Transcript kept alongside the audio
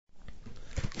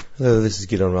Hello, this is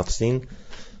Gidon Rothstein,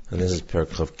 and this is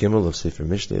Paragraph Gimel of Sefer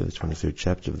Mishlei, the 23rd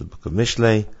chapter of the book of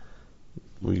Mishlei.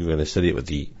 We're going to study it with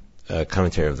the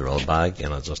commentary of the Ralbag,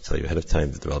 and I'll just tell you ahead of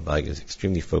time that the Ralbag is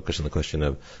extremely focused on the question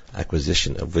of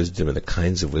acquisition of wisdom and the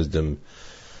kinds of wisdom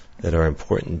that are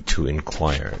important to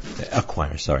acquire.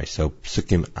 So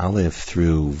Psukim Aleph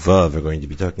through Vav are going to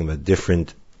be talking about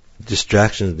different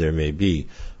distractions there may be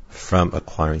from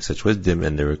acquiring such wisdom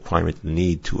and the requirement, the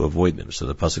need to avoid them. So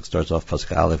the pasuk starts off,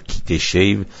 pasuk Aleph, Ki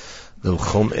teshev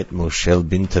l'chom et moshel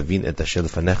bin tavin et asher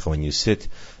lefanecha. When you sit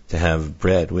to have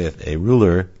bread with a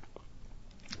ruler,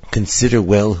 consider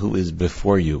well who is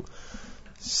before you.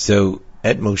 So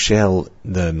et moshel,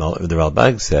 the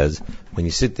Ralbag says, when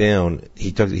you sit down,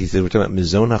 he said we're talking about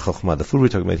mizona chokhmah. The food we're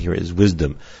talking about here is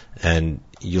wisdom, and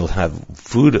you'll have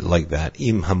food like that.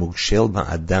 Im hamoshel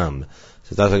ba'adam.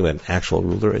 So it's not talking about an actual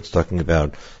ruler, it's talking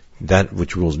about that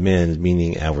which rules man,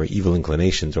 meaning our evil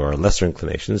inclinations or our lesser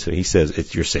inclinations. So he says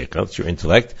it's your seichel, it's your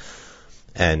intellect,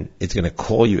 and it's going to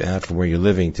call you out from where you're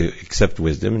living to accept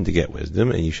wisdom and to get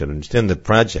wisdom, and you should understand the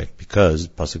project, because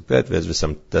pasuk bet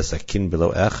v'sam tasakin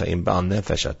below echa im ba'al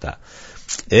nefesh ata.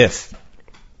 If,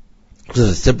 so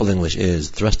the simple English is,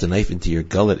 thrust a knife into your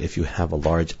gullet if you have a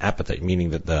large appetite,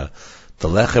 meaning that the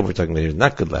lechem we're talking about here is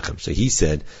not good lechem. So he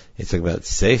said, it's talking about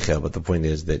seichel, but the point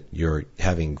is that you're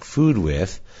having food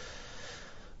with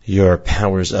your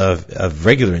powers of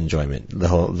regular enjoyment. It's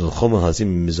talking about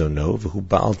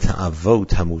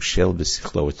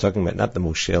not the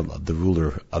moshel of the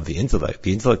ruler of the intellect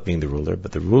being the ruler,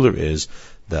 but the ruler is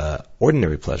the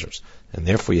ordinary pleasures. And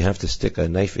therefore you have to stick a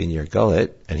knife in your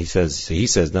gullet, and he says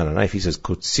not a knife, he says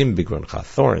kotsim bigroncha,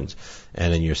 thorns,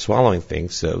 and then you're swallowing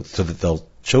things so that they'll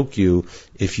choke you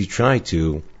if you try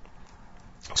to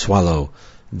swallow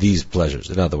these pleasures.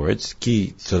 In other words,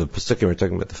 so the Pesukim we're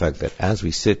talking about the fact that as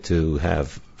we sit to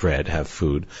have bread, have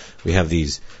food, we have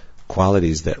these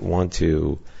qualities that want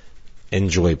to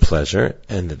enjoy pleasure,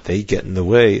 and that they get in the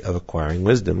way of acquiring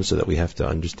wisdom, so that we have to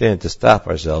understand to stop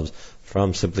ourselves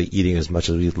from simply eating as much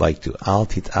as we'd like to. Al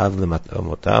titav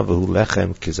lematamotav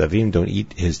lechem kizavim, don't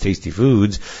eat his tasty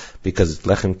foods, because it's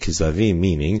lechem kizavim,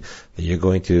 meaning that you're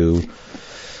going to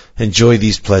enjoy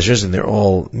these pleasures, and they're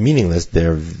all meaningless.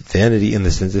 They're vanity in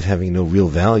the sense of having no real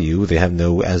value. They have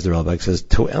no, as the Ralbag says,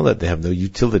 to'elet, they have no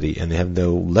utility, and they have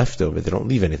no leftover. They don't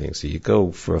leave anything. So you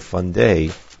go for a fun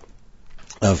day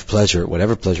of pleasure,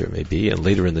 whatever pleasure it may be, and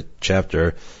later in the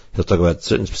chapter he'll talk about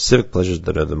certain specific pleasures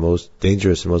that are the most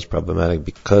dangerous and most problematic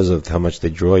because of how much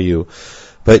they draw you.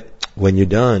 But when you're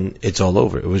done, it's all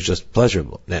over. It was just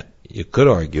pleasurable. Now, you could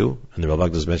argue, and the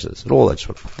Ralbag doesn't mention this at all, I just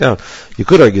want to put it down, you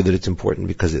could argue that it's important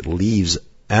because it leaves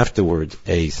afterwards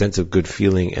a sense of good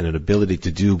feeling and an ability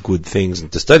to do good things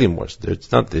and to study more. So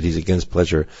it's not that he's against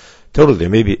pleasure totally. There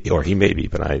may be, or he may be,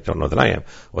 but I don't know that I am,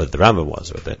 or that the Rambam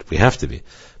was, or that we have to be.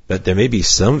 But there may be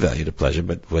some value to pleasure,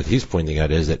 but what he's pointing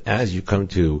out is that as you come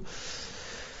to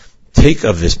take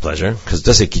of this pleasure, because it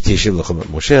does say kiteshev l'chom et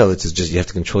moshel, it's just you have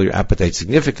to control your appetite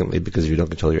significantly, because if you don't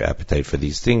control your appetite for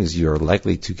these things, you're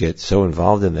likely to get so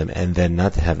involved in them and then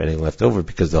not to have any left over,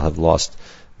 because they'll have lost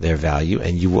their value,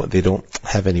 and they don't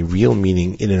have any real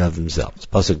meaning in and of themselves.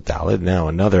 Pasuk Daled. Now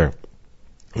another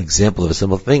example of a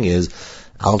simple thing is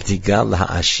al tigal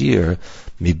ha'ashir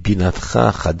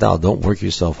mibinatcha chadal. Don't work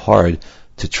yourself hard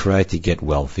to try to get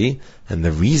wealthy, and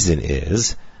the reason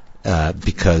is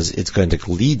because it's going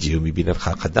to lead you,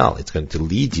 it's going to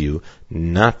lead you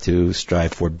not to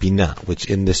strive for bina, which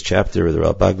in this chapter the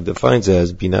Ralbag defines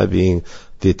as bina being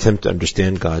the attempt to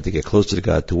understand God, to get closer to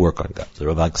God, to work on God. So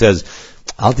the Ralbag says,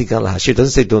 Al tigal hashir,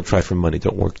 doesn't say don't try for money,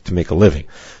 don't work to make a living.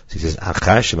 So he says,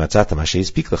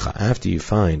 after you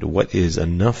find what is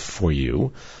enough for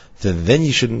you, so then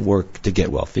you shouldn't work to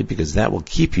get wealthy, because that will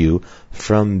keep you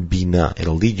from bina.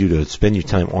 It'll lead you to spend your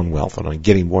time on wealth and on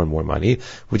getting more and more money,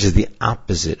 which is the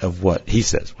opposite of what he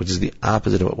says, which is the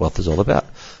opposite of what wealth is all about.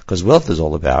 Because wealth is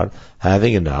all about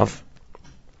having enough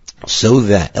so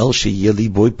that el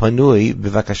sheyeli boy panui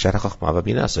b'vakashat hachachma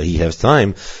v'bina, so he has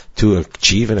time to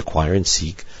achieve and acquire and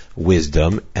seek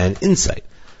wisdom and insight.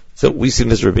 So we've seen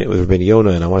this with Rabbeinu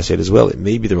Yonah, and I want to say it as well. It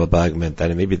may be the Ralbag meant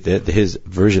that, and maybe his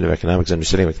version of economics,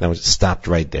 understanding of economics, stopped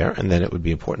right there, and then it would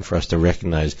be important for us to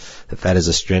recognize that is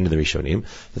a strand of the Rishonim,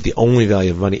 that the only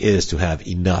value of money is to have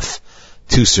enough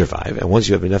to survive, and once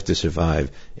you have enough to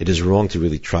survive, it is wrong to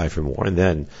really try for more. And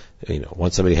then,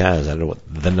 once somebody has, I don't know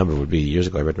what the number would be. Years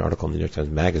ago I read an article in the New York Times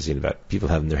Magazine about people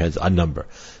having in their heads a number,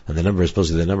 and the number is supposed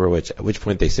to be the number at which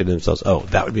point they say to themselves, oh,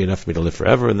 that would be enough for me to live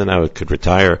forever, and then I could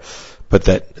retire. But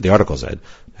that, the article said,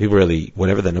 people really,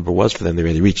 whatever that number was for them, they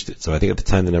really reached it. So I think at the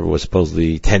time the number was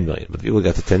supposedly 10 million. But people who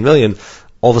got to 10 million,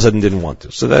 all of a sudden didn't want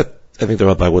to. So that I think the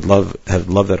Rabbi would have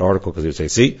loved that article because he would say,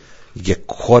 see, you get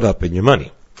caught up in your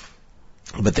money.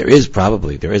 But there is,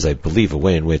 I believe, a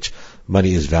way in which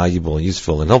money is valuable and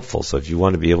useful and helpful. So if you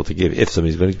want to be able to give, if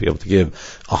somebody's going to be able to give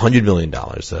 $100 million,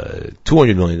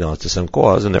 $200 million to some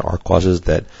cause, and there are causes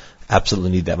that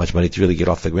absolutely need that much money to really get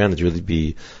off the ground and to really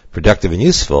be productive and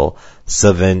useful,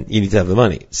 so then you need to have the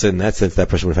money. So in that sense, that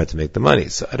person would have had to make the money.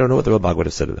 So I don't know what the Rabbag would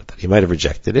have said about that. He might have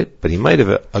rejected it, but he might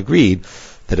have agreed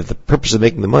that if the purpose of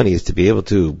making the money is to be able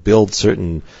to build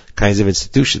certain kinds of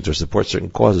institutions or support certain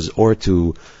causes, or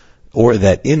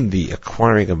that in the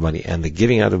acquiring of money and the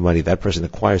giving out of money, that person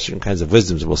acquires certain kinds of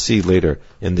wisdoms. We'll see later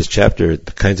in this chapter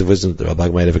the kinds of wisdoms that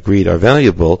Rabbag might have agreed are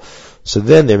valuable. So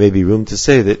then there may be room to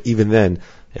say that even then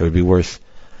it would be worth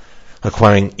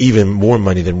acquiring even more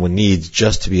money than one needs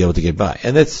just to be able to get by.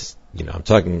 And that's, I'm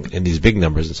talking in these big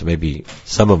numbers, and so maybe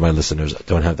some of my listeners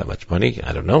don't have that much money.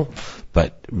 I don't know.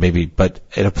 But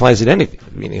it applies to anything.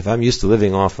 Meaning if I'm used to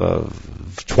living off of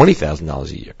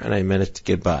 $20,000 a year and I managed to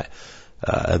get by,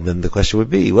 and then the question would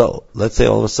be, well, let's say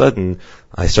all of a sudden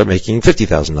I start making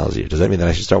 $50,000 a year. Does that mean that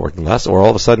I should start working less? Or all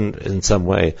of a sudden, in some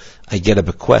way, I get a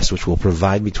bequest which will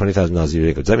provide me $20,000 a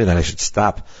year. Does that mean that I should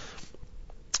stop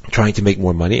trying to make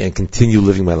more money and continue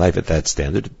living my life at that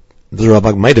standard? The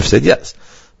Rabbag might have said yes.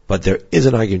 But there is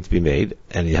an argument to be made,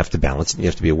 and you have to balance it, and you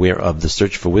have to be aware of the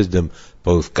search for wisdom,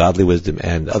 both godly wisdom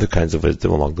and other kinds of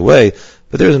wisdom along the way.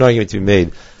 But there is an argument to be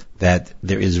made that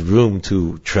there is room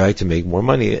to try to make more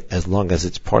money as long as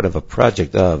it's part of a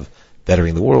project of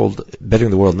bettering the world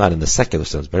not in the secular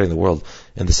sense, bettering the world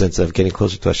in the sense of getting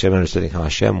closer to Hashem and understanding how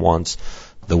Hashem wants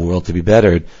the world to be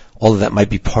bettered. All of that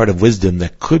might be part of wisdom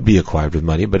that could be acquired with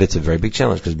money, but it's a very big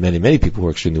challenge because many people who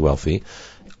are extremely wealthy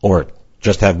or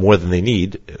just have more than they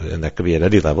need, and that could be at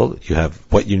any level. You have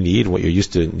what you need, what you're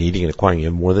used to needing and acquiring. You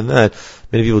have more than that.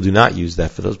 Many people do not use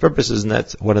that for those purposes, and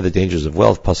that's one of the dangers of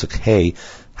wealth. Pasuk Hey,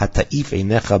 Hata'if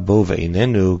einecha bo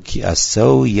ve'inenu ki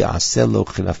aso ya'aseh lo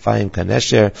chinafayim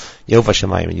kanesher yova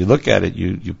shamayim. And you look at it,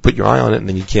 you put your eye on it, and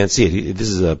then you can't see it. This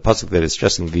is a pasuk that is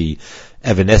stressing the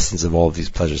evanescence of all of these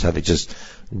pleasures, how they just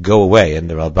go away. And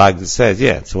the Rabbag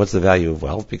says, so what's the value of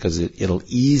wealth? Because it'll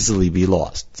easily be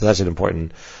lost. So that's an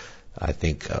important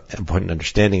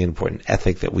understanding, important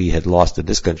ethic that we had lost in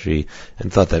this country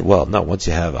and thought that, once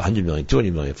you have 100 million,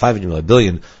 200 million, 500 million,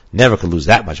 billion, never could lose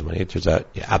that much money. It turns out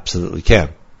you absolutely can.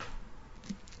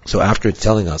 So after it's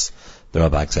telling us, the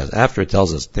Rabbag says, after it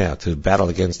tells us now to battle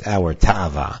against our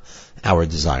ta'ava, our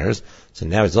desires, so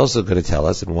now it's also going to tell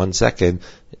us in 1 second,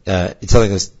 it's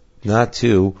telling us not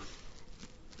to,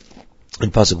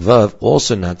 in Pasuk Vav,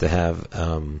 also not to have,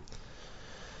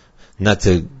 not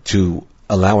to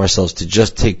allow ourselves to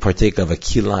just partake of a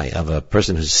kilai, of a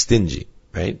person who's stingy,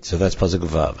 right? So that's Pasuk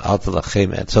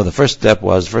Vav. So the first step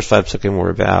was, first 5 psukim were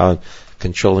about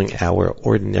controlling our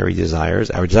ordinary desires,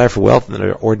 our desire for wealth and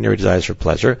our ordinary desires for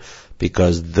pleasure,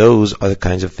 because those are the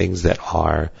kinds of things that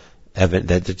are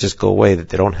that just go away, that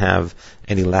they don't have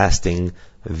any lasting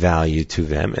value to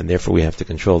them, and therefore we have to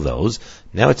control those.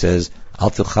 Now it says,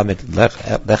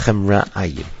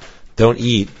 don't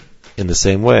eat in the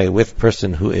same way with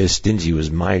person who is stingy, who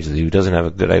is miserly, who doesn't have a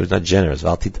good eye, who's not generous.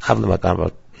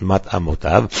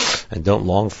 And don't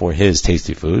long for his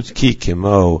tasty foods. Ki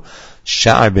kimo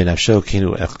sha'ar benafsho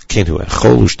kenu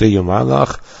echol u'shtei yomar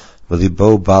lach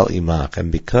v'libo bal imach.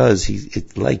 And because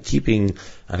it's like keeping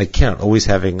an account, always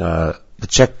having the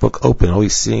checkbook open,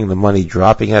 always seeing the money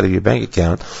dropping out of your bank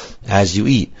account as you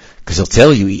eat. Because he'll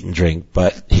tell you eat and drink,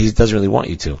 but he doesn't really want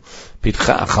you to. And you're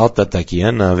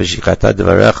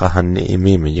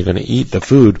going to eat the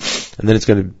food, and then it's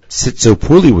going to sit so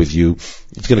poorly with you,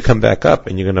 it's going to come back up,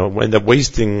 and you're going to end up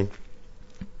wasting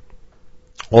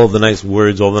all the nice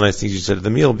words, all the nice things you said at the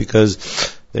meal,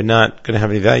 because they're not going to have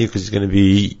any value, because you're going to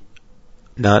be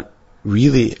not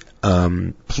really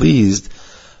pleased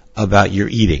about your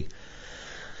eating.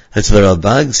 And so the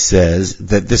Rabbag says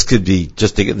that this could be,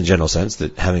 just take it in the general sense,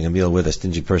 that having a meal with a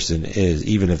stingy person is,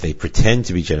 even if they pretend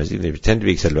to be generous, even if they pretend to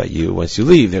be excited about you, once you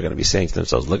leave, they're going to be saying to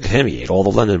themselves, look at him, he ate all the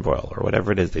London broil, or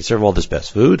whatever it is. They serve all this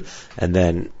best food, and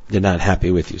then they're not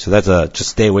happy with you. So that's just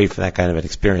stay away from that kind of an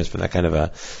experience, from that kind of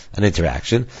an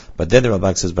interaction. But then the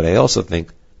Rabbag says, but I also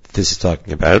think that this is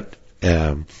talking about,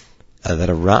 that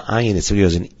a ra'ayin is somebody who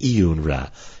has an iyun ra.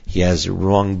 He has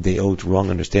wrong deot, wrong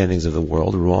understandings of the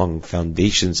world, wrong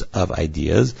foundations of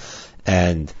ideas.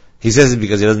 And he says it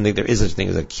because he doesn't think there is such thing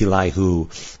as a kilai who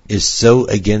is so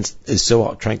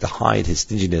trying to hide his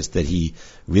stinginess that he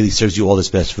really serves you all this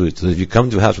best food. So if you come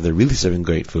to a house where they're really serving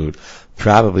great food,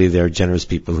 probably they're generous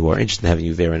people who are interested in having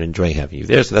you there and enjoying having you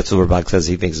there. So that's what Rabbag says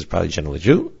he thinks is probably generally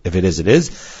true. If it is, it is.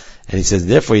 And he says,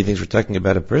 therefore, he thinks we're talking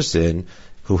about a person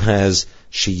who has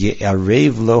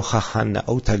sheye'arev lo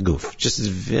hahanaot haguf, just is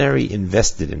very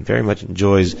invested and very much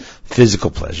enjoys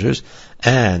physical pleasures,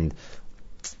 and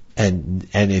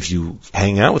if you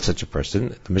hang out with such a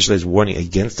person, the Mishnah is warning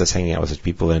against us hanging out with such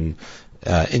people and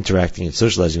interacting and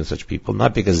socializing with such people,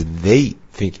 not because they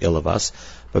think ill of us,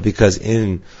 but because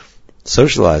in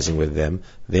socializing with them,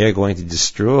 they are going to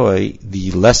destroy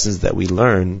the lessons that we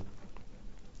learn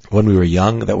when we were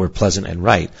young that were pleasant and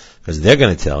right. Because they're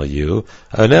going to tell you,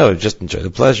 oh no, just enjoy the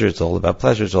pleasure, it's all about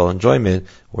pleasure, it's all enjoyment,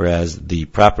 whereas the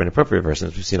proper and appropriate person,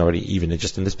 as we've seen already even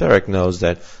just in this parak, knows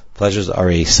that pleasures are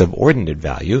a subordinate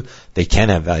value. They can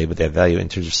have value, but they have value in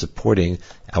terms of supporting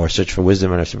our search for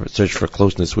wisdom and our search for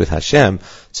closeness with Hashem.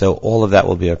 So all of that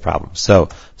will be a problem. So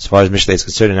as far as Mishlei is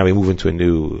concerned, and now we move into a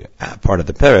new part of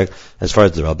the parak, as far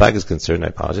as the Ralbag is concerned, I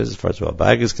apologize, as far as the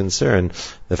Ralbag is concerned,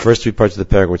 the first three parts of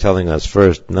the parak were telling us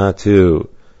first not to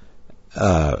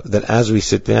that as we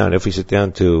sit down, if we sit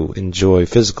down to enjoy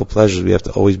physical pleasures, we have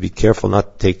to always be careful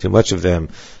not to take too much of them,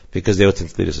 because they will tend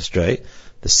to lead us astray.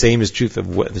 The same is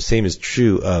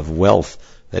true of wealth,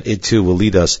 that it too will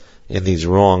lead us in these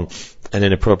wrong and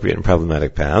inappropriate and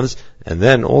problematic paths. And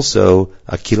then also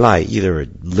a kilai, either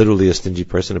literally a stingy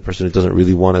person, a person who doesn't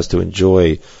really want us to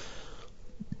enjoy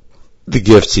the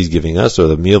gifts he's giving us or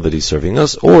the meal that he's serving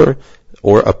us, or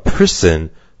a person,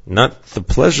 not the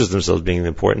pleasures themselves being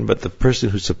important, but the person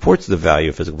who supports the value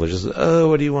of physical pleasures. Oh,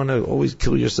 what do you want to always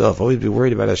kill yourself? Always be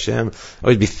worried about Hashem.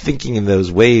 Always be thinking in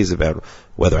those ways about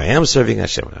whether I am serving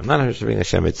Hashem or I'm not serving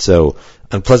Hashem. It's so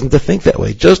unpleasant to think that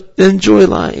way. Just enjoy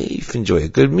life. Enjoy a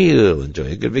good meal. Enjoy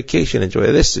a good vacation. Enjoy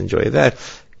this. Enjoy that.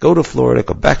 Go to Florida.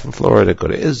 Go back from Florida. Go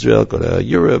to Israel. Go to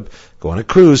Europe. Go on a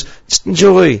cruise. Just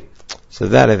enjoy. So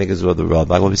that, I think, is what the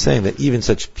Ralbag will be saying, that even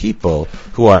such people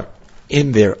who are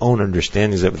in their own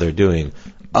understandings of what they're doing,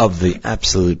 of the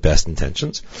absolute best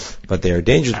intentions, but they are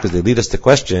dangerous because they lead us to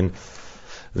question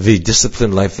the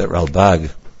disciplined life that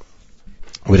Ralbag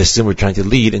would assume we're trying to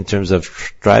lead in terms of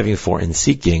striving for and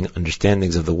seeking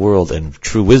understandings of the world and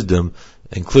true wisdom,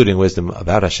 including wisdom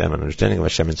about Hashem and understanding of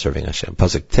Hashem and serving Hashem.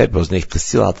 Pasuk Tet,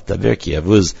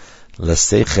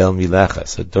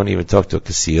 so don't even talk to a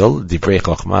kasil, divrei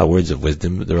chokhmah, words of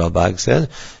wisdom, the Ralbag says,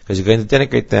 because you're going to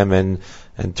denigrate them and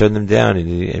turn them down,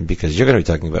 and because you're going to be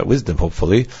talking about wisdom,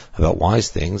 hopefully, about wise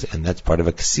things, and that's part of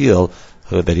a kasil,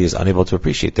 that he is unable to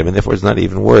appreciate them, and therefore it's not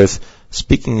even worth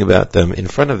speaking about them in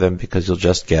front of them, because you'll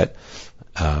just get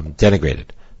denigrated.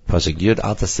 Pasuk Yud,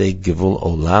 al tasei givul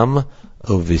olam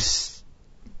uvisdei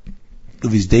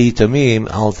tamim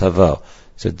al tavo.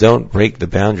 So don't break the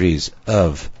boundaries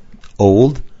of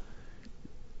old,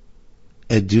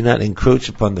 and do not encroach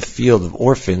upon the field of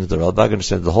orphans. The Ralbag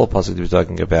understands the whole pasuk he was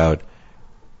talking about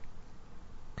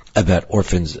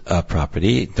orphans'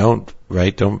 property. Don't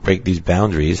break these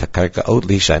boundaries. Don't think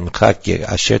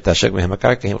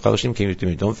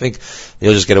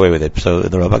you'll just get away with it. So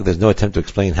in the Ralbag, there's no attempt to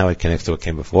explain how it connects to what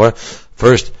came before.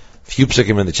 First, few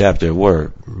psukim in the chapter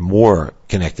were more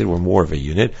connected, were more of a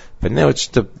unit, but now it's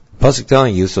the pasuk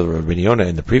telling you. So Rabbi Yonah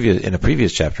in a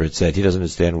previous chapter, it said he doesn't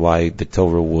understand why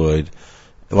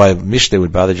Mishnah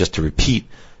would bother just to repeat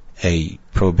a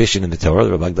prohibition in the Torah.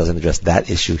 The Ralbag doesn't address that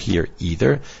issue here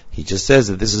either. He just says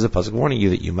that this is a pasuk warning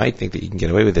you that you might think that you can get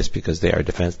away with this because they are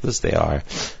defenseless.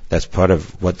 That's part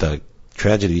of what the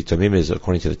tragedy Tomim is,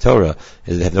 according to the Torah,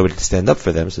 is they have nobody to stand up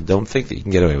for them, so don't think that you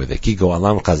can get away with it. Kigo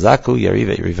alam chazaku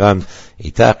yariv yarivam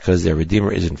itak, because their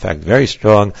Redeemer is in fact very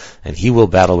strong, and he will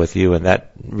battle with you, and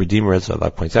that Redeemer, as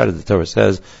Ralbag points out, as the Torah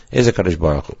says, is a Kadosh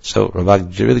Baruch Hu. So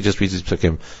Ralbag really just reads this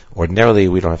psukim. Ordinarily,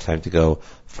 we don't have time to go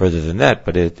further than that,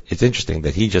 but it's interesting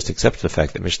that he just accepts the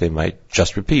fact that Mishlei might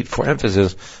just repeat, for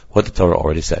emphasis, what the Torah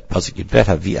already said. Pasuk Yudbet,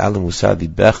 havi alam musar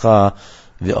libecha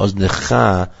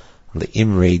ve'oznecha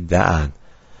le'imrei da'an.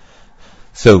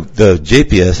 So the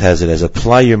JPS has it as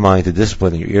apply your mind to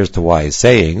discipline and your ears to wise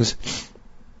sayings.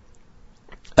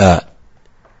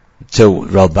 So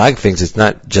Ralbag thinks it's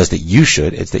not just that you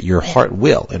should, it's that your heart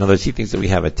will. In other words, he thinks that we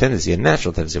have a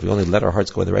natural tendency, if we only let our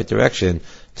hearts go in the right direction,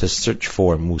 to search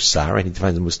for musar, and he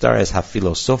defines musar as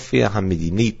ha-philosophia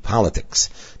ha-medinit, politics,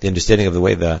 the understanding of the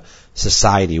way the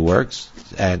society works,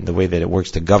 and the way that it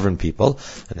works to govern people.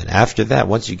 And then after that,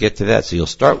 once you get to that, so you'll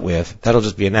start with, that'll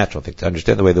just be a natural thing, to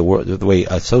understand the way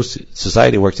a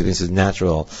society works, this is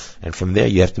natural, and from there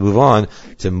you have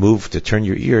to move to turn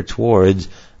your ear towards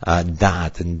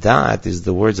da'at. And da'at is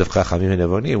the words of Chachamim and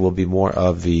Nevonim will be more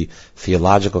of the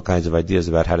theological kinds of ideas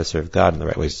about how to serve God and the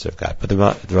right ways to serve God. But the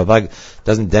Ralbag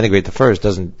doesn't denigrate the first,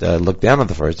 doesn't look down on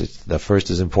the first. The first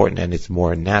is important and it's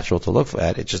more natural to look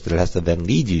at. It's just that it has to then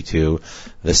lead you to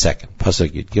the second.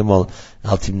 Pasuk Yud Gimel,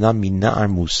 Al timna min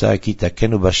na'ar musa ki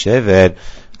takenu b'shevet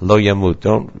lo yamut.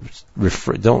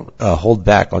 Don't hold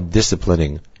back on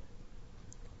disciplining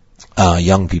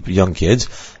young people, young kids.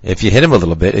 If you hit him a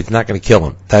little bit, it's not going to kill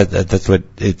him. That's what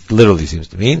it literally seems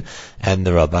to mean. And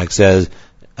the Ralbag says,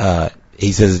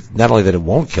 he says not only that it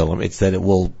won't kill him, it's that it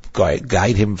will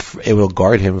guide him. It will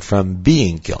guard him from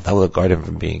being killed. That will guard him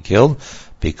from being killed,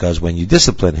 because when you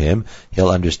discipline him, he'll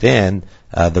understand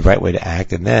the right way to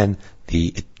act, and then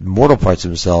the mortal parts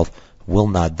of himself will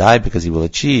not die, because he will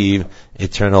achieve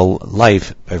eternal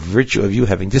life by virtue of you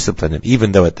having disciplined him.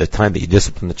 Even though at the time that you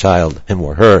discipline the child, him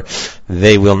or her,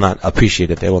 they will not appreciate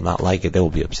it, they will not like it, they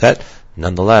will be upset.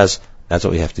 Nonetheless, that's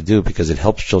what we have to do, because it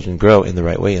helps children grow in the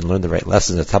right way and learn the right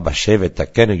lessons.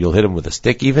 You'll hit them with a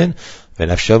stick even. So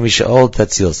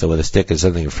with a stick is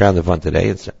something frowned upon today,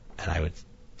 and I would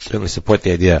certainly support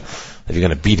the idea that if you're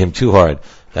going to beat him too hard,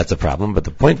 that's a problem. But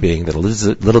the point being that a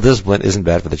little discipline isn't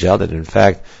bad for the child, and in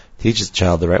fact teaches the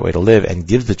child the right way to live and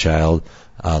gives the child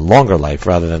longer life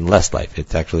rather than less life.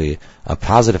 It's actually a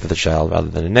positive for the child rather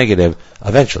than a negative.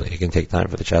 Eventually, it can take time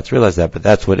for the child to realize that, but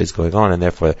that's what is going on, and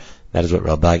therefore that is what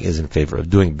Ralbag is in favor of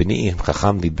doing. B'ni'im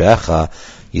chacham libecha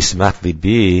yismach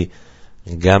libi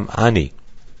gam ani.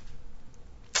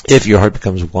 If your heart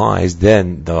becomes wise,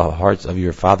 then the hearts of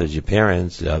your fathers, your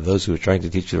parents, those who are trying to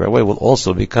teach you the right way, will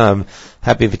also become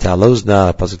happy.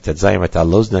 V'talozna, pasuk tetzayim,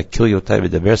 v'talozna, kil yotai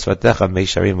v'daber svatecha,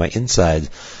 meisharim, my insides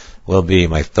will be,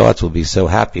 my thoughts will be so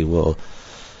happy, will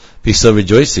be so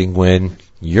rejoicing when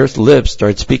your lips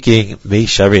start speaking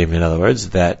meisharim. In other words,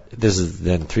 that this is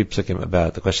then 3 psukim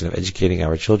about the question of educating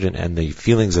our children and the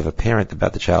feelings of a parent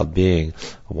about the child being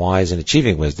wise and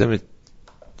achieving wisdom.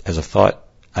 As a thought,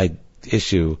 I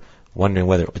issue wondering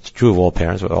whether it's true of all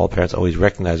parents, whether all parents always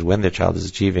recognize when their child is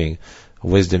achieving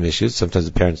wisdom issues. Sometimes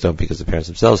the parents don't, because the parents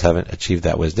themselves haven't achieved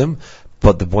that wisdom.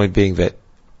 But the point being that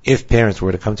if parents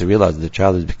were to come to realize that the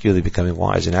child is peculiarly becoming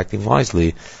wise and acting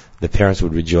wisely, the parents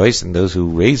would rejoice, and those who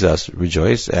raise us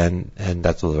rejoice, and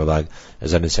that's what the Ralbag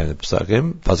is understanding the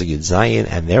Pesukim. Pasuk Yud Zayin,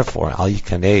 and therefore, Al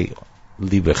Yikanei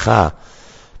Libecha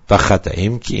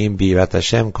B'Chataim Ki Im Birat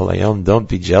Hashem Kol Hayom. Don't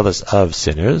be jealous of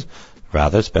sinners.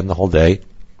 Rather, spend the whole day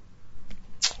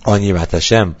on Yirat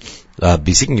Hashem,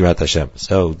 be seeking Yirat Hashem.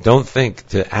 So don't think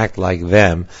to act like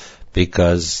them,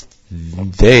 because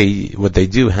what they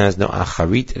do has no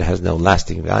acharit, it has no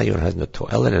lasting value, it has no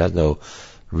to'elet, it has no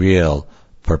real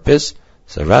purpose.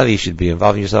 So rather you should be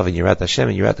involving yourself in Yirat Hashem,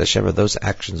 and Yirat Hashem are those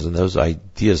actions and those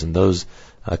ideas and those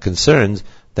concerns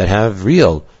that have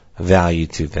real value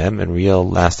to them and real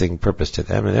lasting purpose to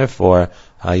them, and therefore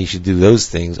you should do those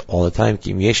things all the time.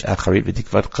 Because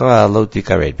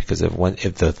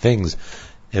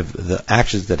if the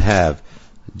actions that have,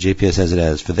 JPS has it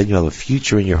as, for then you have a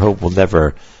future and your hope will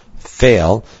never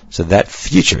fail. So that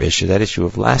future issue, that issue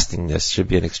of lastingness, should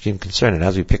be an extreme concern. And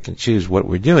as we pick and choose what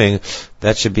we're doing,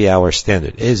 that should be our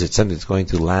standard. Is it something that's going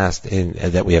to last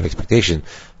that we have expectation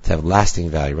to have lasting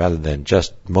value rather than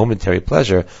just momentary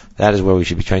pleasure? That is where we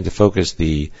should be trying to focus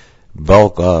the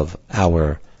bulk of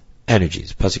our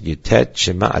energies. Pasuk Yutet,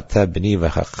 Shema ata b'ni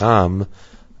v'chacham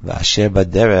v'asher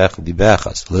b'derech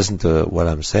dibechas. Listen to what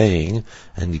I'm saying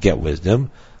and you get wisdom.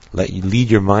 Let you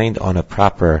lead your mind on a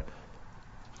proper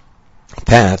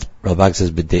path. Ralbag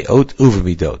says b'deot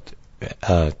uv'midot,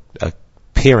 a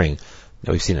pairing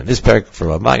that we've seen in this paragraph for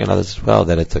Ralbag and others as well,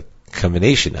 that it's a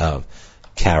combination of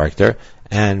character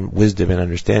and wisdom and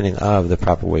understanding of the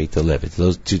proper way to live. It's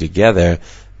those two together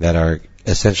that are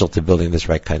essential to building this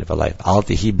right kind of a life.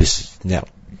 Now,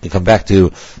 they come back to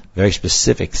a very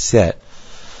specific set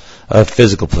of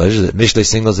physical pleasures that Mishlei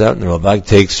singles out and the Ralbag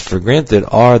takes for granted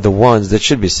are the ones that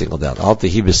should be singled out. Don't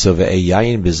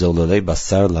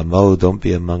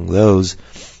be among those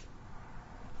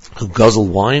who guzzle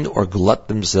wine or glut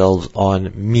themselves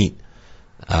on meat.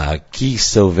 Ki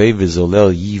sovei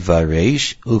v'zolel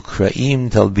yivaresh ukraim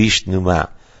talbish numa.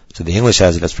 So the English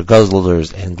has it as, for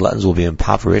guzzlers and gluttons will be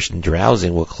impoverished, and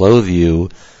drowsing will clothe you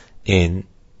in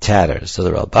tatters. So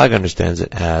the Ralbag understands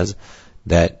it as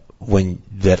that al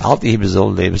tihi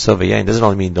b'zol le'b'sovayayin doesn't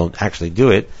only mean don't actually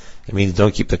do it. It means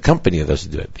don't keep the company of those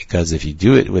who do it, because if you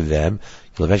do it with them,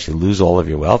 you'll eventually lose all of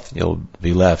your wealth, and you'll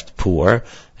be left poor.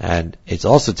 And it's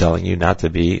also telling you not to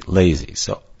be lazy.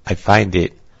 So I find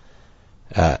it,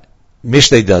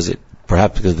 Mishlei does it,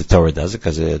 perhaps because the Torah does it,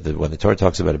 because when the Torah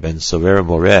talks about a ben sover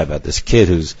moreh, about this kid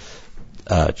who's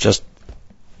just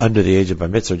under the age of bar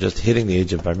mitzvah, just hitting the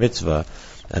age of bar mitzvah,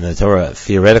 and the Torah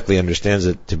theoretically understands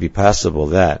it to be possible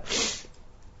that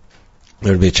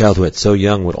there would be a child who at so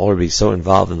young would already be so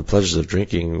involved in the pleasures of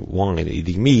drinking wine and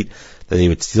eating meat that he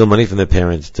would steal money from their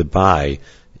parents to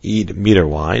eat meat or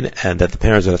wine, and that the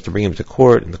parents would have to bring him to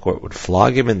court, and the court would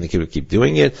flog him, and the kid would keep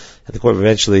doing it, and the court would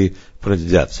eventually put him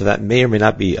to death. So that may or may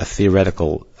not be a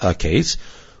theoretical case.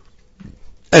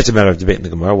 It's a matter of debate in the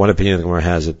Gemara. One opinion of the Gemara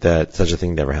has it that such a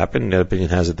thing never happened, and the other opinion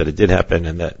has it that it did happen,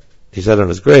 and that he said on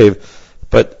his grave.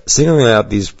 But singling out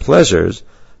these pleasures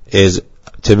is,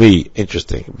 to me,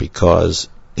 interesting, because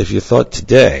if you thought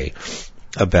today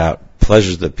about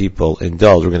pleasures that people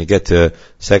indulge, we're going to get to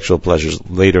sexual pleasures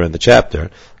later in the chapter,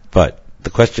 but the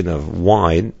question of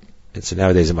wine, and so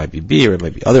nowadays it might be beer, it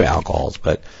might be other alcohols,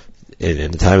 but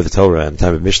in the time of the Torah and the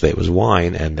time of Mishlei it was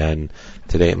wine, and then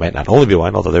today it might not only be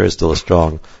wine, although there is still a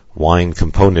strong wine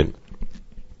component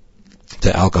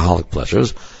to alcoholic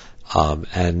pleasures,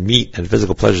 and meat and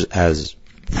physical pleasures as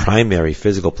primary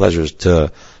physical pleasures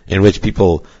in which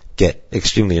people get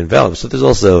extremely involved. So there's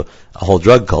also a whole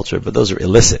drug culture, but those are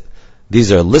illicit.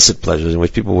 These are illicit pleasures in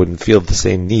which people wouldn't feel the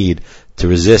same need to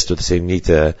resist or the same need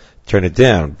to turn it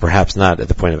down. Perhaps not at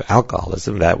the point of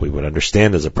alcoholism, that we would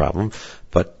understand as a problem,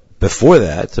 but before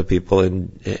that, so people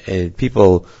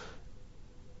people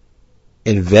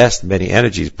invest many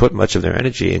energies, put much of their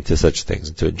energy into such things,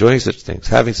 into enjoying such things,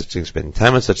 having such things, spending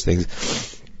time on such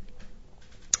things.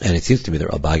 And it seems to me that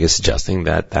Ralbag is suggesting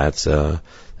that that's an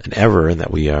error and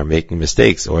that we are making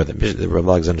mistakes, or that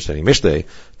Ralbag is understanding Mishlei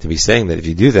to be saying that if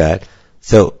you do that,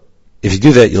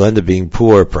 you'll end up being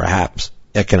poor, perhaps,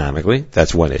 economically.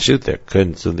 That's one issue. There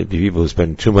could certainly be people who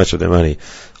spend too much of their money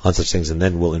on such things and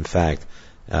then will, in fact,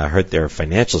 hurt their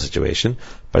financial situation.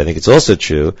 But I think it's also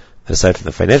true that aside from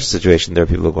the financial situation, there are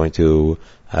people who are going to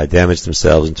damage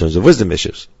themselves in terms of wisdom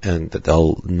issues, and that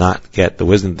they'll not get the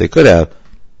wisdom they could have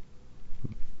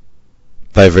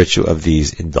by virtue of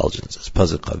these indulgences.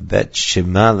 Bet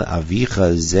shema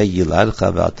avicha ze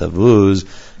yiladcha v'atavuz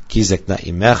ki zekna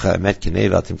imecha emet kinei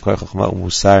v'atimkor chachma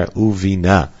umusar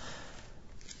uvina.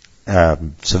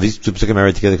 So these two psukim are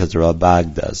read together because the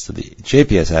Ralbag does. So the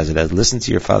JPS has it as, listen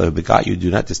to your father who begot you, do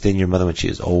not disdain your mother when she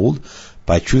is old.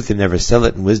 By truth and never sell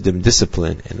it, in wisdom,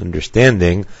 discipline, and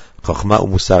understanding, chachma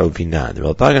umusar uvina. The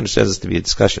Ralbag understands this to be a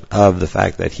discussion of the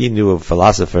fact that he knew of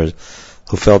philosophers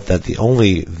who felt that the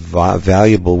only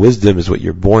valuable wisdom is what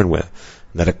you're born with,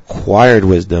 that acquired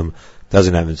wisdom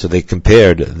doesn't have it. So they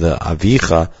compared the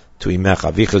avicha to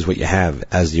imecha. Avicha is what you have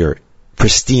as your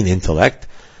pristine intellect,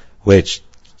 which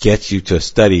gets you to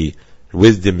study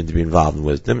wisdom and to be involved in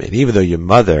wisdom. And even though your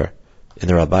mother, in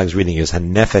the Ralbag's reading, is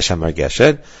hanefesh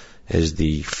hamargeshed, is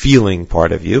the feeling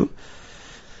part of you,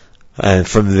 and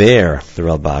from there,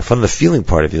 from the feeling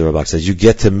part of you, the Ralbag says, you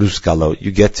get to muskalot,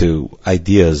 you get to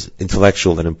ideas,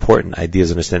 intellectual and important ideas,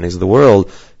 understandings of the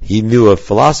world. He knew of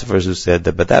philosophers who said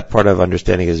that, but that part of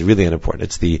understanding is really unimportant.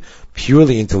 It's the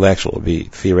purely intellectual. We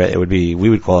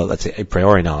would call it, let's say, a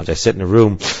priori knowledge. I sit in a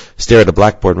room, stare at a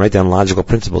blackboard, and write down logical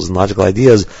principles and logical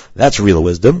ideas. That's real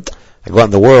wisdom. I go out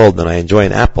in the world and I enjoy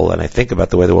an apple and I think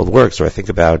about the way the world works, or I think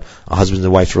about a husband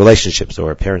and wife's relationships, or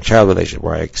a parent-child relationship,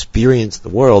 where I experience the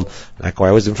world and I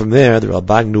acquire wisdom from there. The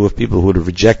Ralbag knew of people who would have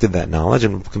rejected that knowledge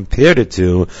and compared it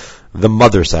to the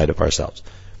mother side of ourselves.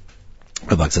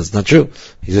 Ralbag says it's not true.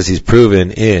 He says he's proven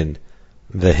in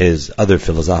his other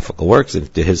philosophical works,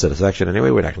 and to his satisfaction anyway,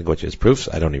 we're not going to go to his proofs,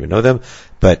 I don't even know them,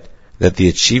 but that the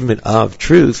achievement of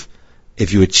truth,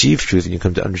 if you achieve truth and you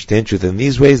come to understand truth in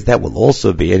these ways, that will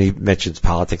also be, and he mentions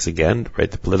politics again,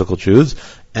 right, the political truths,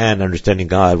 and understanding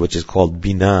God, which is called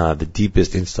Binah, the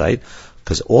deepest insight,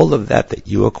 because all of that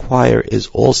you acquire is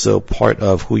also part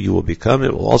of who you will become.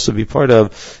 It will also be part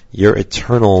of your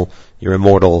your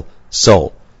immortal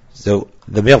soul. So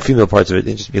the male-female parts of it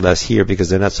interest me less here because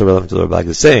they're not so relevant to what the Ralbag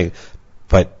is saying,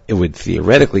 but it would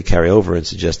theoretically carry over and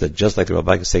suggest that just like the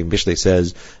Ralbag is saying, Mishlei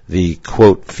says the,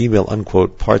 quote, female,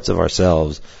 unquote, parts of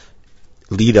ourselves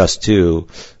lead us to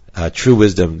true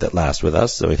wisdom that lasts with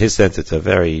us. So in his sense, it's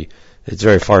very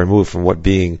far removed from what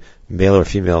being male or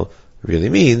female really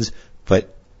means,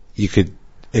 but you could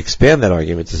expand that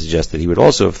argument to suggest that he would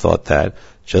also have thought that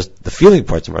just the feeling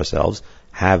parts of ourselves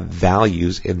have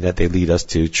values in that they lead us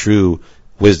to true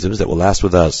wisdoms that will last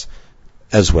with us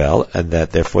as well, and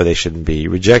that therefore they shouldn't be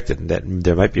rejected, and that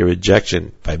there might be a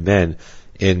rejection by men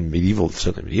in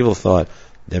certainly medieval thought,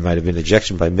 there might have been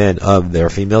rejection by men of their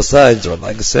female sides, or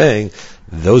like saying,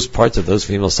 those parts of those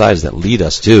female sides that lead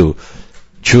us to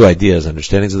true ideas,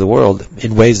 understandings of the world,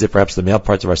 in ways that perhaps the male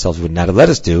parts of ourselves would not have led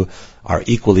us to, are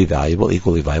equally valuable,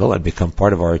 equally vital, and become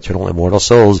part of our eternal immortal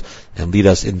souls, and lead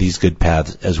us in these good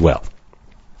paths as well.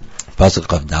 Pasuk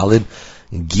Chav Dalid,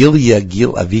 Gil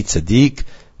Yagil Avi Tzadik,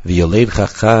 V'Yoled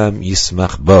Chacham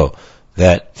Yismach Bo.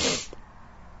 That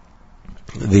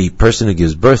the person who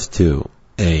gives birth to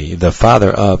the father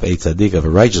of a tzaddik, of a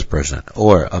righteous person,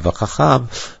 or of a chacham,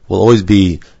 will always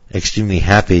be extremely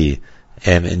happy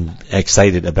and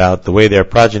excited about the way their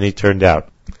progeny turned out.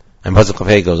 And Pasuk Chav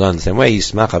Hei goes on the same way,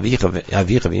 Yismach avicha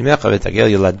v'imecha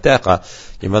v'tagel yoladecha.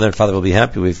 Your mother and father will be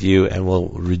happy with you and will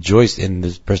rejoice in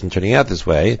this person turning out this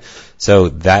way. So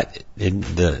that, in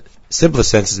the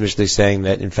simplest sense, is Mishnah saying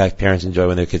that, in fact, parents enjoy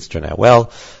when their kids turn out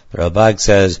well. The Ralbag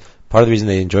says part of the reason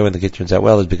they enjoy when the kid turns out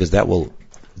well is because that will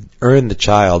earn the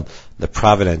child the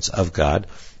providence of God,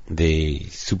 the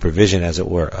supervision, as it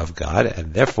were, of God,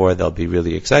 and therefore they'll be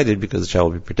really excited because the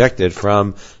child will be protected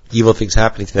from evil things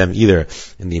happening to them, either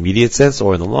in the immediate sense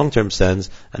or in the long-term sense,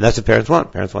 and that's what parents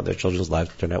want. Parents want their children's lives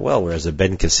to turn out well, whereas a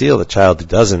Ben Kasil, the child who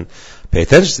doesn't pay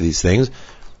attention to these things,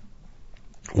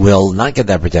 will not get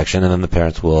that protection, and then the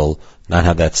parents will not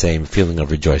have that same feeling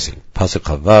of rejoicing. Pasuk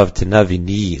Chavav,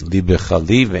 Tenavini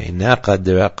libechali ve'inaka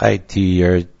deraqai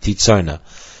titzarna.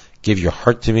 Give your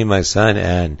heart to me, my son,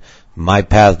 and my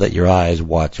path let your eyes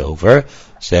watch over.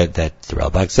 Said that the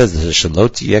Ralbag says this is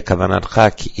shalot yeh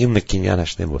kavanatcha ki'im lekinyan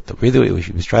hashlemut. Really what we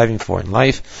should be striving for in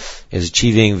life is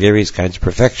achieving various kinds of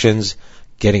perfections,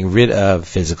 getting rid of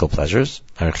physical pleasures.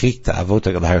 Not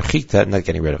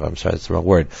getting rid of, I'm sorry, that's the wrong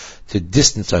word. To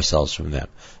distance ourselves from them.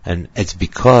 And it's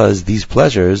because these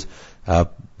pleasures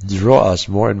draw us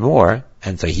more and more.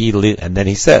 And so and then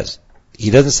he says,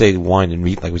 he doesn't say wine and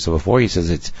meat like we saw before. He says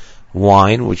it's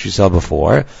wine, which we saw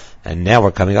before, and now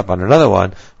we're coming up on another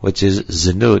one, which is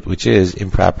zinut, which is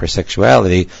improper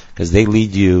sexuality, because they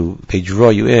draw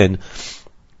you in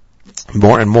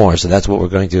more and more. So that's what we're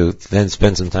going to then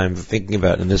spend some time thinking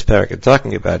about in this parak and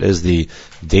talking about, is the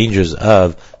dangers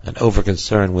of an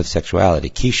over-concern with sexuality.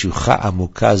 Kishucha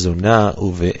amukazona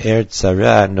uve'er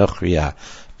tzara nochriya.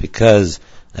 Because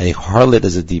a harlot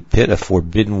is a deep pit, a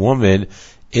forbidden woman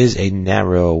is a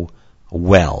narrow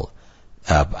well.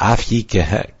 Afhi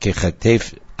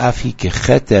kechetef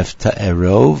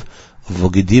ta'erov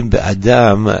v'gedim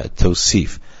be'adam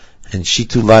tosif. And she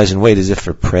too lies in wait as if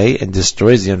for prey and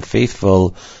destroys the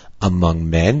unfaithful among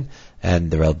men.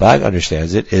 And the Ralbag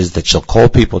understands it is that she'll call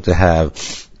people to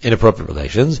have inappropriate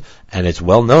relations, and it's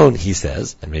well known, he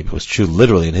says, and maybe it was true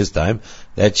literally in his time,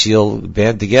 that she'll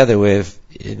band together with,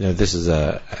 this is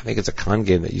I think it's a con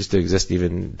game that used to exist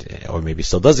even, or maybe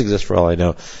still does exist for all I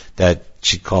know, that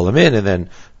she'd call him in, and then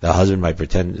the husband might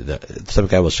some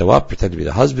guy will show up, pretend to be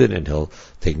the husband, and he'll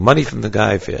take money from the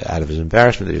guy out of his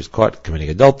embarrassment that he was caught committing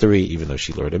adultery, even though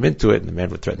she lured him into it, and the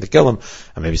man would threaten to kill him,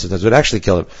 and maybe sometimes would actually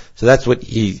kill him. So that's what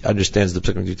he understands the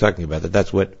psukim you're talking about,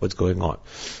 that's what's going on.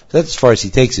 So that's as far as he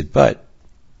takes it, but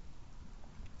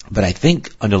I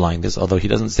think underlying this, although he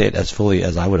doesn't say it as fully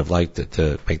as I would have liked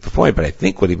to make the point, but I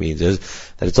think what he means is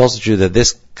that it's also true that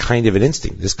this kind of an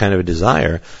instinct, this kind of a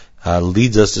desire,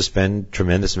 leads us to spend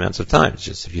tremendous amounts of time. It's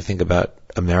just, if you think about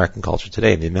American culture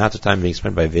today, the amount of time being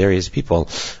spent by various people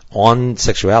on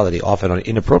sexuality, often on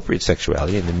inappropriate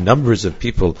sexuality, and the numbers of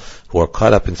people who are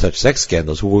caught up in such sex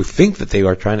scandals, who will think that they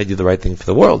are trying to do the right thing for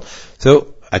the world.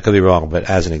 So, I could be wrong, but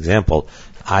as an example,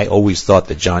 I always thought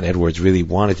that John Edwards really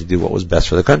wanted to do what was best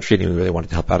for the country, and he really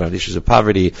wanted to help out on issues of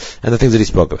poverty and the things that he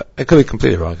spoke about. I could be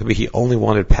completely wrong. It could be he only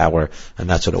wanted power, and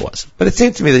that's what it was. But it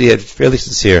seemed to me that he had fairly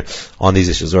sincere on these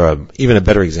issues. Or even a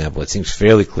better example, it seems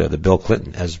fairly clear that Bill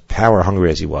Clinton, as power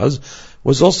hungry as he was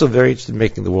also very interested in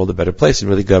making the world a better place and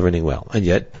really governing well. And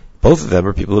yet, both of them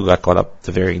are people who got caught up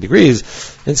to varying degrees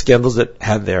in scandals that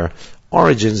had their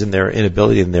origins in their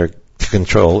inability and their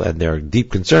control and their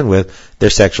deep concern with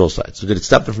their sexual side. So did it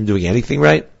stop them from doing anything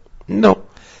right? No.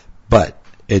 But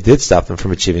it did stop them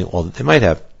from achieving all that they might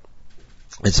have.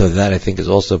 And so that, I think, is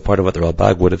also part of what the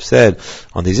Ralbag would have said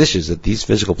on these issues, that these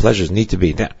physical pleasures need to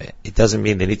be, now, it doesn't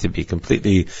mean they need to be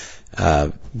completely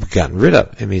gotten rid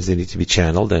of. It means they need to be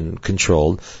channeled and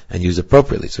controlled and used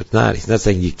appropriately. So he's not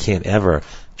saying you can't ever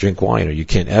drink wine or you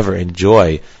can't ever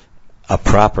enjoy a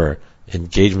proper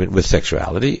engagement with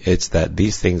sexuality. It's that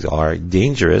these things are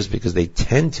dangerous because they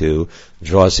tend to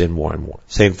draw us in more and more.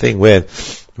 Same thing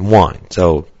with wine.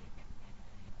 So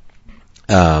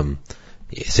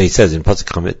he says in Pasuk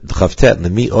Chavtet,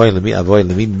 Lemi oy, lemi avoy,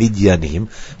 lemi midyanim,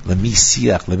 lemi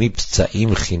siach, lemi ptzaim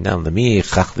chinam, lemi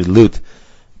chachlilut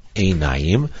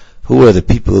einayim. Who are the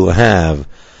people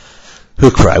who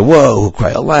cry woe, who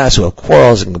cry alas, who have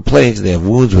quarrels and complaints, and they have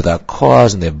wounds without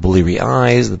cause, and they have bleary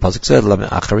eyes? The Pasuk said, Lama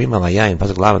acharim alayayin,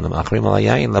 Pasuk Lavan, Lama acharim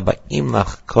alayayin, labaim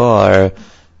lachkor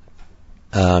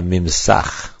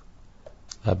mimsach.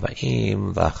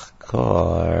 Labaim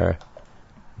lachkor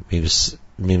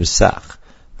mimsach.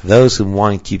 those whom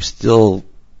wine keeps till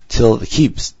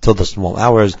the small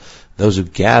hours, those who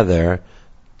gather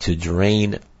to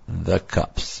drain the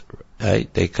cups.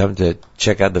 Right? They come to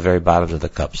check out the very bottoms of the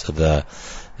cups. So the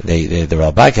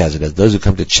Ralbag has it as those who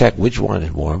come to check which one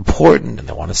is more important, and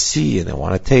they want to see, and they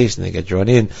want to taste, and they get drawn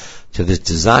in to this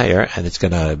desire, and it's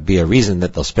going to be a reason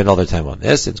that they'll spend all their time on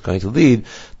this. It's going to lead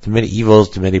to many evils,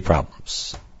 to many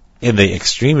problems. In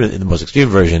the most extreme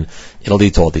version, it'll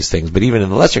lead to all these things. But even in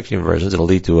the lesser extreme versions, it'll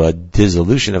lead to a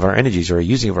dissolution of our energies, or a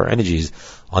using of our energies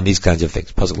on these kinds of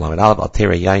things. Pasuk Lamed Aleph, Al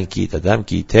Tera Yain Ki Tadam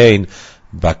Ki Tein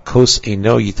Bakos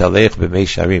Eino Yitalech B'mei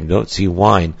Sharim. Don't see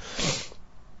wine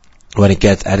when it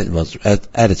gets at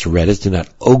its reddest. Do not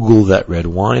ogle that red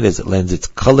wine as it lends its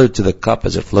color to the cup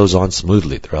as it flows on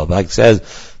smoothly. The Ralbag says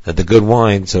that the good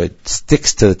wine, so it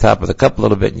sticks to the top of the cup a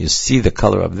little bit, and you see the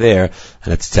color up there,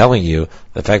 and it's telling you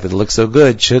the fact that it looks so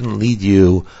good shouldn't lead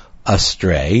you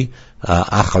astray.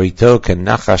 Acharito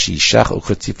kenachash yishach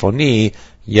uchetzifoni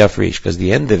yafrish, because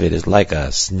the end of it is like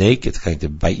a snake, it's going to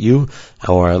bite you,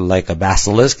 or like a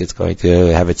basilisk, it's going to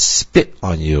have its spit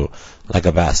on you like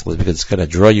a basilisk, because it's going to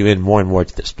draw you in more and more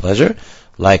to this pleasure,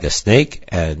 like a snake,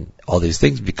 and all these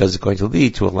things, because it's going to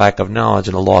lead to a lack of knowledge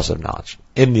and a loss of knowledge.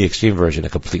 In the extreme version, a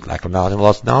complete lack of knowledge and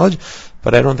loss of knowledge,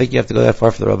 but I don't think you have to go that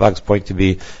far for the Ralbag's point to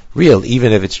be real,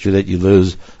 even if it's true that you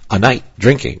lose a night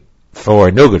drinking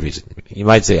for no good reason. You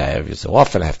might say, I have it so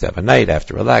often, I have to have a night, I have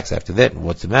to relax, I have to that, and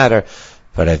what's the matter?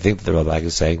 But I think that the Ralbag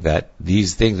is saying that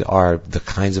these things are the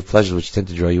kinds of pleasures which tend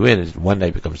to draw you in. And one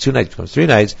night becomes 2 nights, becomes 3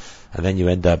 nights, and then you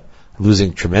end up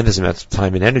losing tremendous amounts of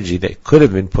time and energy that could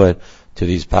have been put to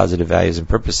these positive values and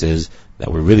purposes that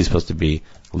we're really supposed to be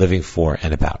living for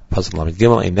and about. Your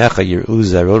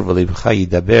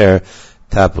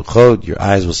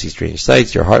eyes will see strange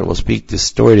sights, your heart will speak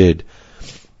distorted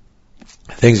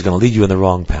things, are going to lead you in the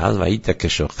wrong path. And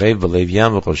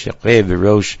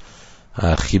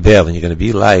you're going to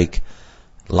be like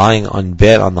lying on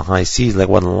bed on the high seas, like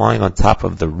one lying on top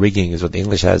of the rigging is what the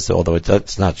English has, although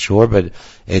it's not sure, but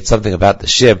it's something about the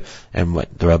ship. And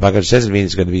what the Ralbag says it means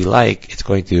it's going to be like, it's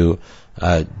going to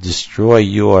destroy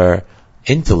your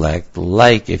intellect,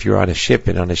 like if you're on a ship,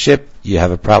 and on a ship you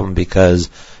have a problem because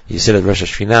you sit at Rosh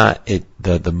Hashanah,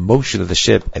 the motion of the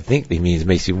ship, I think it means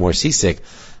makes you more seasick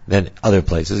than other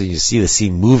places, and you see the sea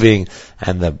moving,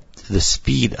 and the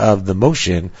speed of the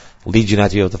motion leads you not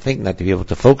to be able to think, not to be able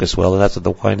to focus well, and that's what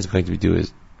the wine is going to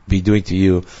be doing to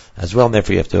you as well, and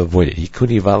therefore you have to avoid it.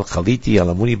 Hikuni val chaliti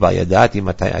alamuni bayadati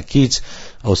matai akitz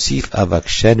osif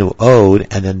avakshenu od,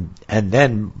 and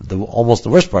then almost the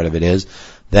worst part of it is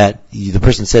that the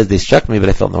person says, they struck me but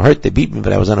I felt no hurt, they beat me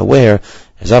but I was unaware.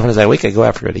 As often as I wake I go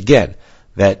after it again.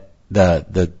 That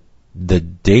the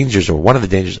dangers, or one of the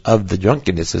dangers of the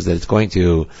drunkenness, is that it's going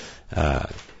to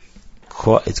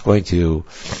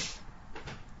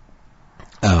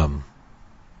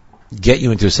get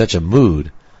you into such a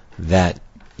mood that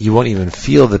you won't even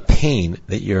feel the pain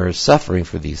that you're suffering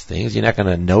for these things. You're not going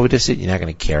to notice it, you're not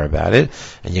going to care about it,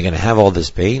 and you're going to have all this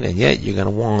pain, and yet you're going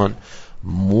to want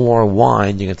more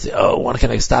wine. You're going to say, oh, when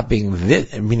can I stop being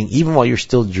this? Meaning, even while you're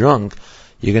still drunk,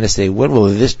 you're going to say, when will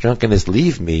this drunkenness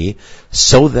leave me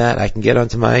so that I can get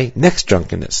onto my next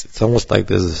drunkenness? It's almost like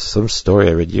there's some story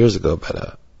I read years ago about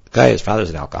a guy, his father's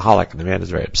an alcoholic, and the man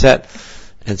is very upset.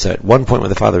 And so at one point when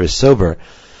the father is sober,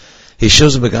 he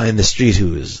shows him a guy in the street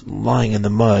who is lying in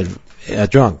the mud,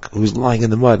 drunk, who's lying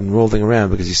in the mud and rolling around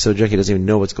because he's so drunk he doesn't even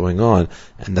know what's going on.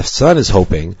 And the son is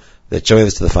hoping that showing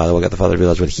this to the father will get the father to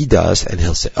realize what he does, and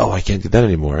he'll say, oh, I can't do that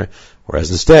anymore. Whereas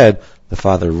instead, the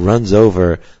father runs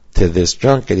over to this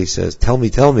drunk and he says, tell me.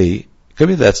 It could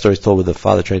be that story's told with the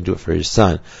father trying to do it for his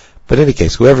son. But in any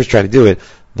case, whoever's trying to do it,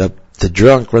 the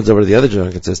drunk runs over to the other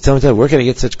drunk and says, tell me, where can I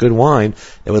get such good wine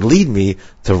that would lead me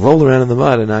to roll around in the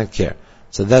mud and not care?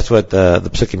 So that's what the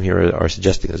psukim here are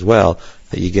suggesting as well,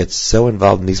 that you get so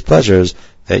involved in these pleasures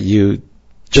that you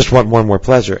just want more and more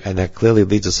pleasure, and that clearly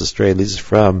leads us astray, leads us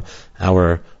from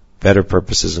our better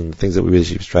purposes and the things that we really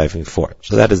should be striving for.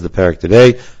 So that is the parak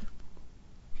today.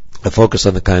 A focus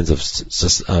on the kinds of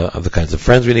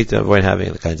friends we need to avoid having,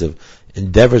 and the kinds of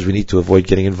endeavors we need to avoid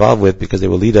getting involved with, because they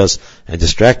will lead us and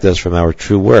distract us from our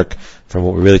true work, from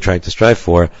what we're really trying to strive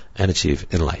for and achieve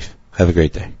in life. Have a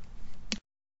great day.